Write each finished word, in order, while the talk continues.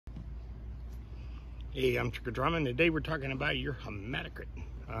Hey, I'm Tricker Drama, and today we're talking about your hematocrit.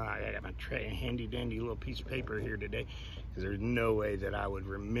 I got my handy dandy little piece of paper here today because there's no way that I would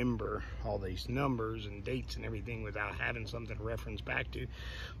remember all these numbers and dates and everything without having something to reference back to.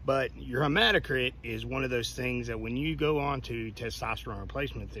 But your hematocrit is one of those things that when you go on to testosterone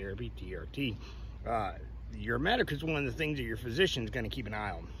replacement therapy, TRT, your hematocrit is one of the things that your physician is going to keep an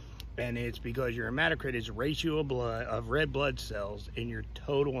eye on. And it's because your hematocrit is a ratio of red blood cells in your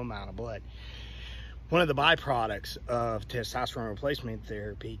total amount of blood. One of the byproducts of testosterone replacement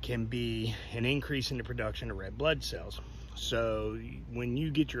therapy can be an increase in the production of red blood cells. So when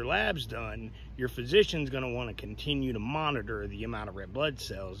you get your labs done, your physician's going to want to continue to monitor the amount of red blood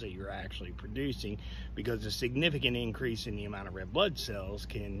cells that you're actually producing, because a significant increase in the amount of red blood cells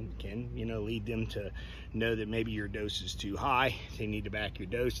can lead them to know that maybe your dose is too high. They need to back your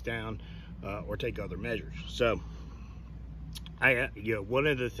dose down or take other measures. So one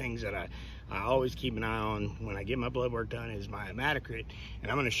of the things that I always keep an eye on when I get my blood work done is my hematocrit. And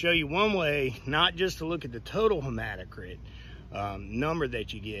I'm going to show you one way, not just to look at the total hematocrit number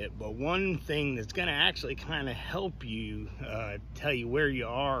that you get, but one thing that's going to actually kind of help you tell you where you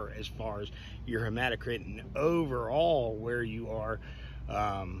are as far as your hematocrit and overall where you are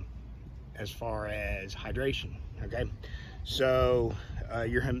as far as hydration. Okay, so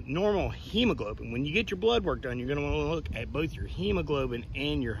your normal hemoglobin, when you get your blood work done, you're going to want to look at both your hemoglobin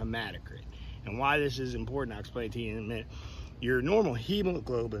and your hematocrit. And why this is important, I'll explain it to you in a minute. Your normal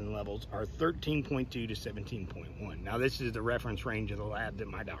hemoglobin levels are 13.2 to 17.1. Now, this is the reference range of the lab that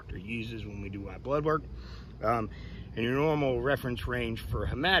my doctor uses when we do my blood work. And your normal reference range for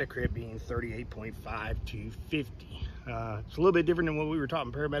hematocrit being 38.5 to 50. It's a little bit different than what we were taught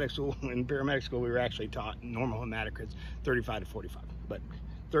in paramedic school. In paramedic school, we were actually taught normal hematocrits 35 to 45, but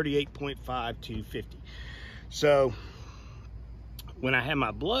 38.5 to 50. So when I had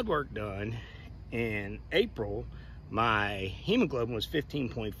my blood work done in April, my hemoglobin was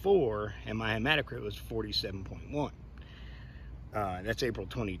 15.4 and my hematocrit was 47.1. That's April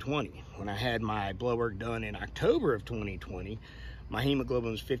 2020. When I had my blood work done in October of 2020, my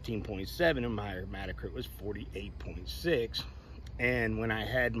hemoglobin was 15.7 and my hematocrit was 48.6. And when I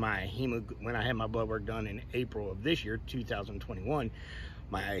had my blood work done in April of this year, 2021,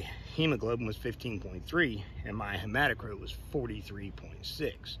 my hemoglobin was 15.3 and my hematocrit was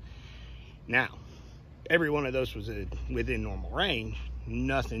 43.6. Now, every one of those was within normal range.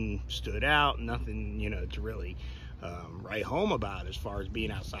 Nothing stood out, nothing, to really write home about as far as being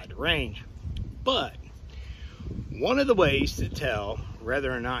outside the range. But one of the ways to tell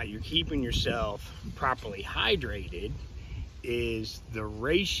whether or not you're keeping yourself properly hydrated is the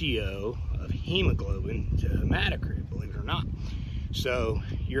ratio of hemoglobin to hematocrit, believe it or not. So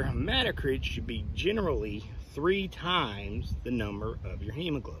your hematocrit should be generally 3 times the number of your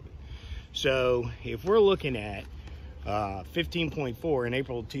hemoglobin. So if we're looking at 15.4 in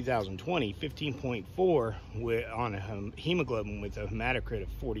April 2020, 15.4 on a hemoglobin with a hematocrit of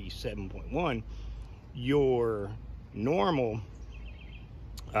 47.1, your normal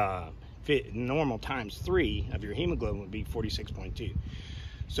times 3 of your hemoglobin would be 46.2.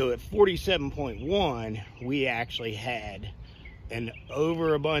 So at 47.1, we actually had an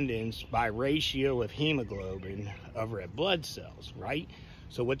overabundance by ratio of hemoglobin of red blood cells, right?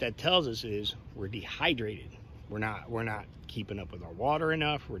 So what that tells us is we're dehydrated. We're not keeping up with our water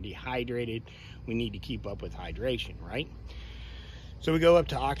enough. We're dehydrated. We need to keep up with hydration, right? So we go up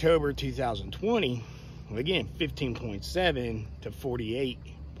to October 2020. Well, again, 15.7 to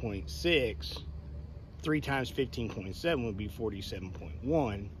 48.6. 3 times 15.7 would be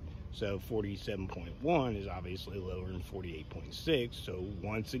 47.1. So 47.1 is obviously lower than 48.6. So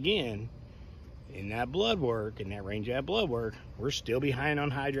once again, in that blood work, in that range of that blood work, we're still behind on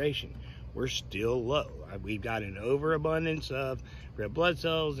hydration. We're still low. We've got an overabundance of red blood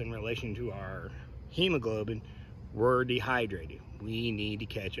cells in relation to our hemoglobin. We're dehydrated. We need to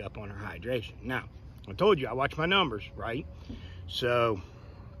catch up on our hydration. Now, I told you I watch my numbers, right? So,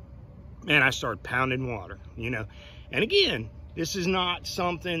 man, I start pounding water, And again, this is not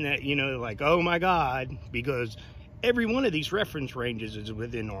something that, like, oh my God, because every one of these reference ranges is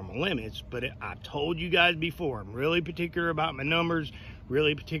within normal limits. But I've told you guys before, I'm really particular about my numbers,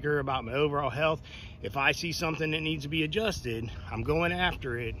 really particular about my overall health. If I see something that needs to be adjusted, I'm going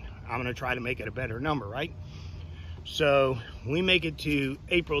after it. I'm going to try to make it a better number, right? So we make it to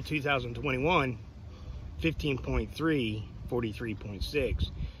April 2021, 15.3,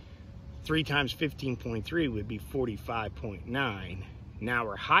 43.6. 3 times 15.3 would be 45.9. Now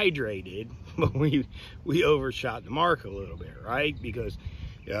we're hydrated, but we overshot the mark a little bit, right? Because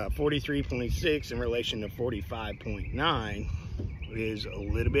 43.6 in relation to 45.9 is a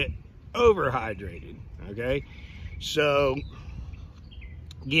little bit overhydrated. Okay, so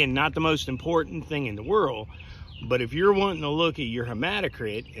again, not the most important thing in the world, but if you're wanting to look at your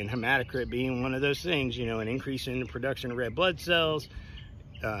hematocrit, and hematocrit being one of those things, you know, an increase in the production of red blood cells,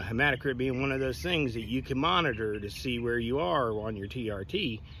 hematocrit being one of those things that you can monitor to see where you are on your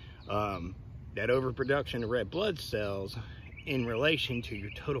TRT, that overproduction of red blood cells in relation to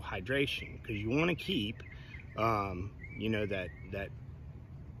your total hydration, because you want to keep, you know, that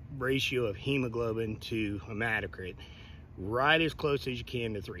ratio of hemoglobin to hematocrit right as close as you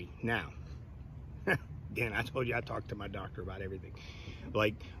can to 3. Now, again, I told you I talked to my doctor about everything.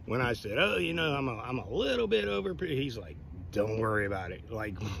 Like when I said, oh, you know, I'm a little bit over, he's like, don't worry about it.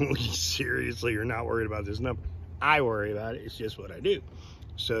 Like, seriously, you're not worried about this number. I worry about it. It's just what I do.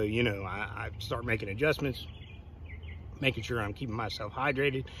 So, you know, I start making adjustments, making sure I'm keeping myself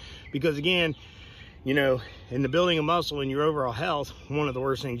hydrated, because again, you know, in the building of muscle and your overall health, one of the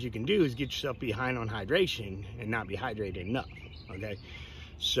worst things you can do is get yourself behind on hydration and not be hydrated enough. Okay,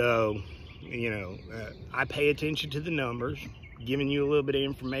 so, you know, I pay attention to the numbers, giving you a little bit of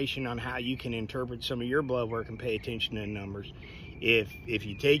information on how you can interpret some of your blood work and pay attention to the numbers. If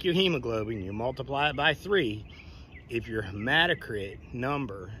you take your hemoglobin, you multiply it by 3, if your hematocrit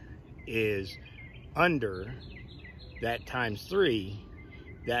number is under that times 3,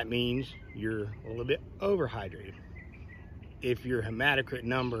 that means you're a little bit overhydrated. If your hematocrit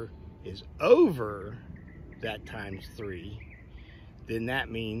number is over that times 3, then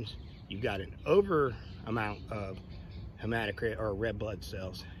that means you've got an over amount of hematocrit or red blood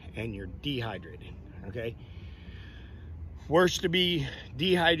cells and you're dehydrated. Okay, worse to be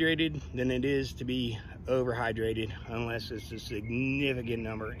dehydrated than it is to be overhydrated, unless it's a significant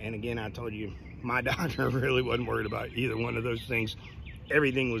number. And again, I told you my doctor really wasn't worried about either one of those things.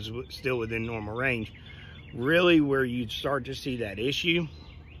 Everything was still within normal range. Really, where you'd start to see that issue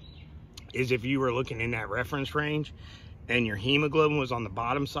is if you were looking in that reference range and your hemoglobin was on the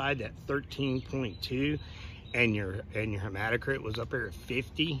bottom side at 13.2 and your hematocrit was up there at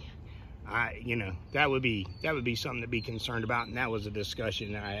 50. You know, that would be something to be concerned about, and that was a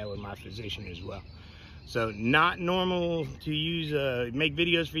discussion that I had with my physician as well. So not normal to use make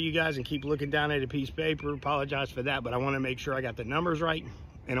videos for you guys and keep looking down at a piece of paper. Apologize for that, but I want to make sure I got the numbers right,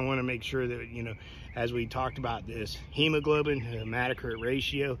 and I want to make sure that, you know, as we talked about this hemoglobin hematocrit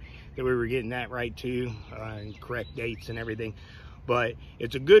ratio, that we were getting that right too, and correct dates and everything. But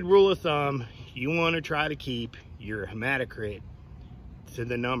it's a good rule of thumb. You want to try to keep your hematocrit to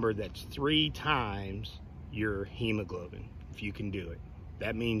the number that's 3 times your hemoglobin, if you can do it.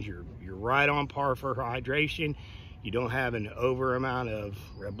 That means you're right on par for hydration. You don't have an over amount of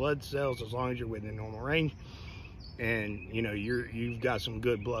red blood cells, as long as you're within normal range, and you know you've got some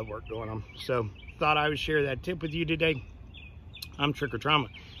good blood work going on. So thought I would share that tip with you today. I'm Trick or Trauma.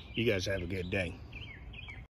 You guys have a good day.